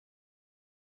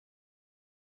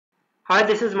Hi,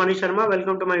 this is Manish Sharma.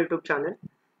 Welcome to my YouTube channel.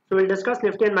 So we'll discuss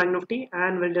Nifty and Bank Nifty,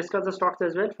 and we'll discuss the stocks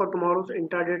as well for tomorrow's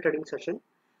intraday trading session.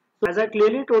 So as I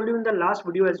clearly told you in the last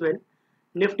video as well,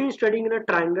 Nifty is trading in a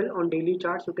triangle on daily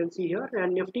charts. You can see here,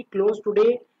 and Nifty closed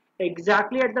today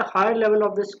exactly at the higher level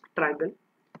of this triangle.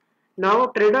 Now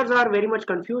traders are very much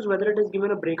confused whether it is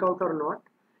given a breakout or not.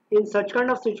 In such kind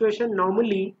of situation,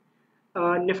 normally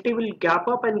Nifty will gap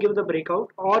up and give the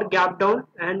breakout, or gap down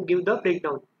and give the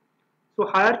breakdown. So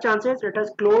higher chances it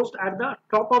has closed at the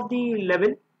top of the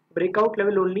level, breakout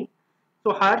level only.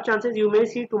 So higher chances you may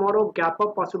see tomorrow gap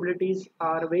up possibilities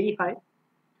are very high.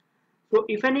 So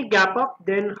if any gap up,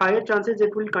 then higher chances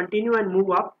it will continue and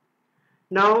move up.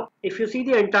 Now if you see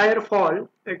the entire fall,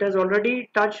 it has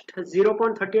already touched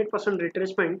 0.38%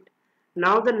 retracement.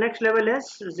 Now the next level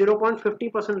is 0.50%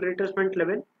 retracement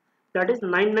level, that is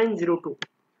 9902.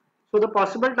 So the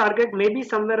possible target may be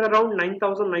somewhere around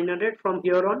 9900 from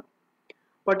here on.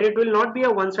 But it will not be a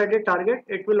one-sided target.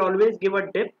 It will always give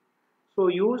a dip. So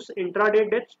use intraday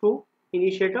dips to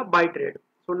initiate a buy trade.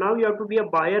 So now you have to be a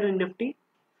buyer in Nifty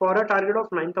for a target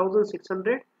of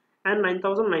 9600 and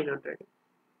 9900.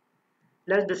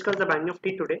 Let's discuss the Bank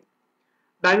Nifty today.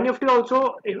 Bank Nifty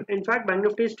also, in fact, Bank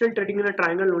Nifty is still trading in a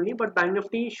triangle only, but Bank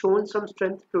Nifty shown some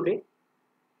strength today.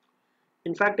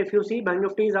 In fact, if you see, Bank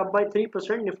Nifty is up by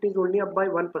 3%, Nifty is only up by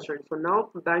 1%. So now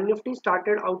Bank Nifty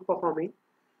started outperforming.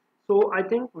 So I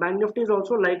think Bank Nifty is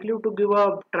also likely to give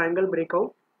a triangle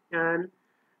breakout, and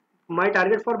my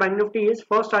target for Bank Nifty is,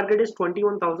 first target is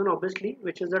 21,000 obviously,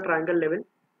 which is the triangle level,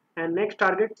 and next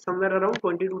target somewhere around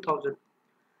 22,000.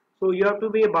 So you have to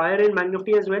be a buyer in Bank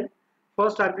Nifty as well.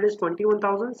 First target is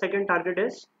 21,000, second target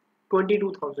is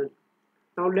 22,000.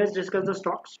 Now let's discuss the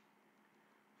stocks.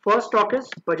 First stock is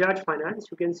Bajaj Finance.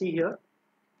 You can see here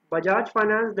Bajaj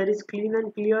Finance, there is clean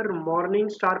and clear morning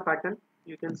star pattern.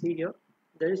 You can see here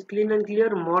there is clean and clear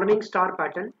morning star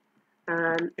pattern,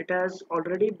 and it has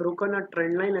already broken a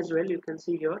trend line as well. You can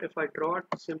see here, if I draw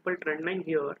a simple trend line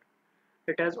here,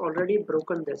 it has already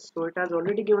broken this. So it has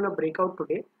already given a breakout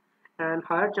today, and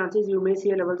higher chances you may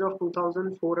see a levels of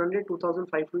 2400,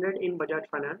 2500 in Bajaj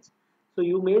Finance. So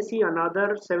you may see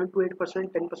another 7 to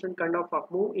 8%, 10% kind of up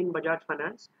move in Bajaj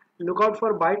Finance. Look out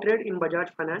for buy trade in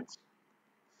Bajaj Finance.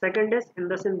 Second is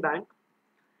IndusInd Bank.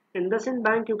 IndusInd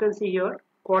Bank, you can see here,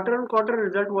 quarter on quarter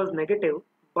result was negative,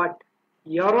 but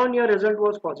year on year result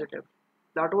was positive.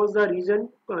 That was the reason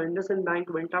IndusInd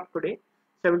Bank went up today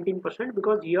 17%,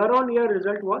 because year on year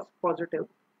result was positive.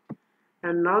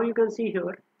 And now you can see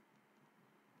here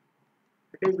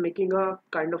it is making a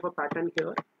kind of a pattern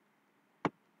here,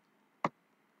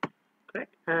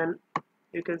 correct? And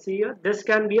you can see here this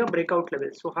can be a breakout level.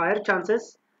 So higher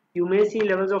chances you may see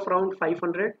levels of around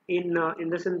 500 in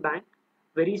IndusInd Bank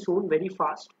very soon, very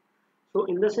fast. So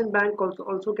IndusInd Bank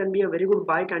also can be a very good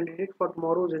buy candidate for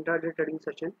tomorrow's intraday trading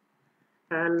session.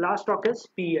 And last stock is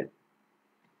PL.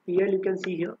 PL, you can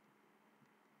see here,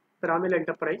 Piramil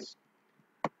Enterprise.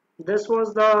 This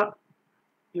was the,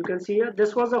 you can see here,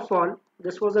 this was a fall,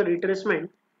 this was a retracement,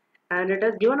 and it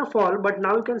has given a fall, but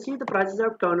now you can see the prices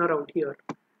have turned around here.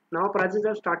 Now prices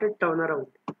have started turn around.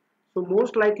 So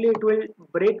most likely it will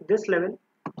break this level,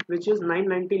 which is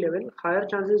 990 level. Higher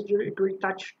chances it will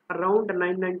touch around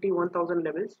 990, 1000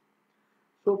 levels.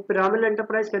 So Piramil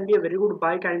Enterprise can be a very good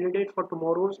buy candidate for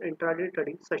tomorrow's intraday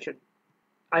trading session.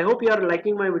 I hope you are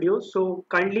liking my videos. So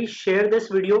kindly share this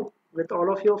video with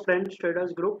all of your friends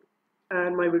traders group,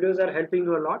 and my videos are helping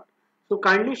you a lot. So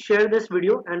kindly share this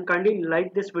video and kindly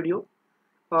like this video.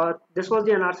 This was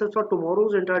the analysis for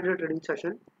tomorrow's intraday trading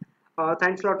session.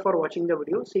 Thanks a lot for watching the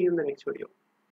video. See you in the next video.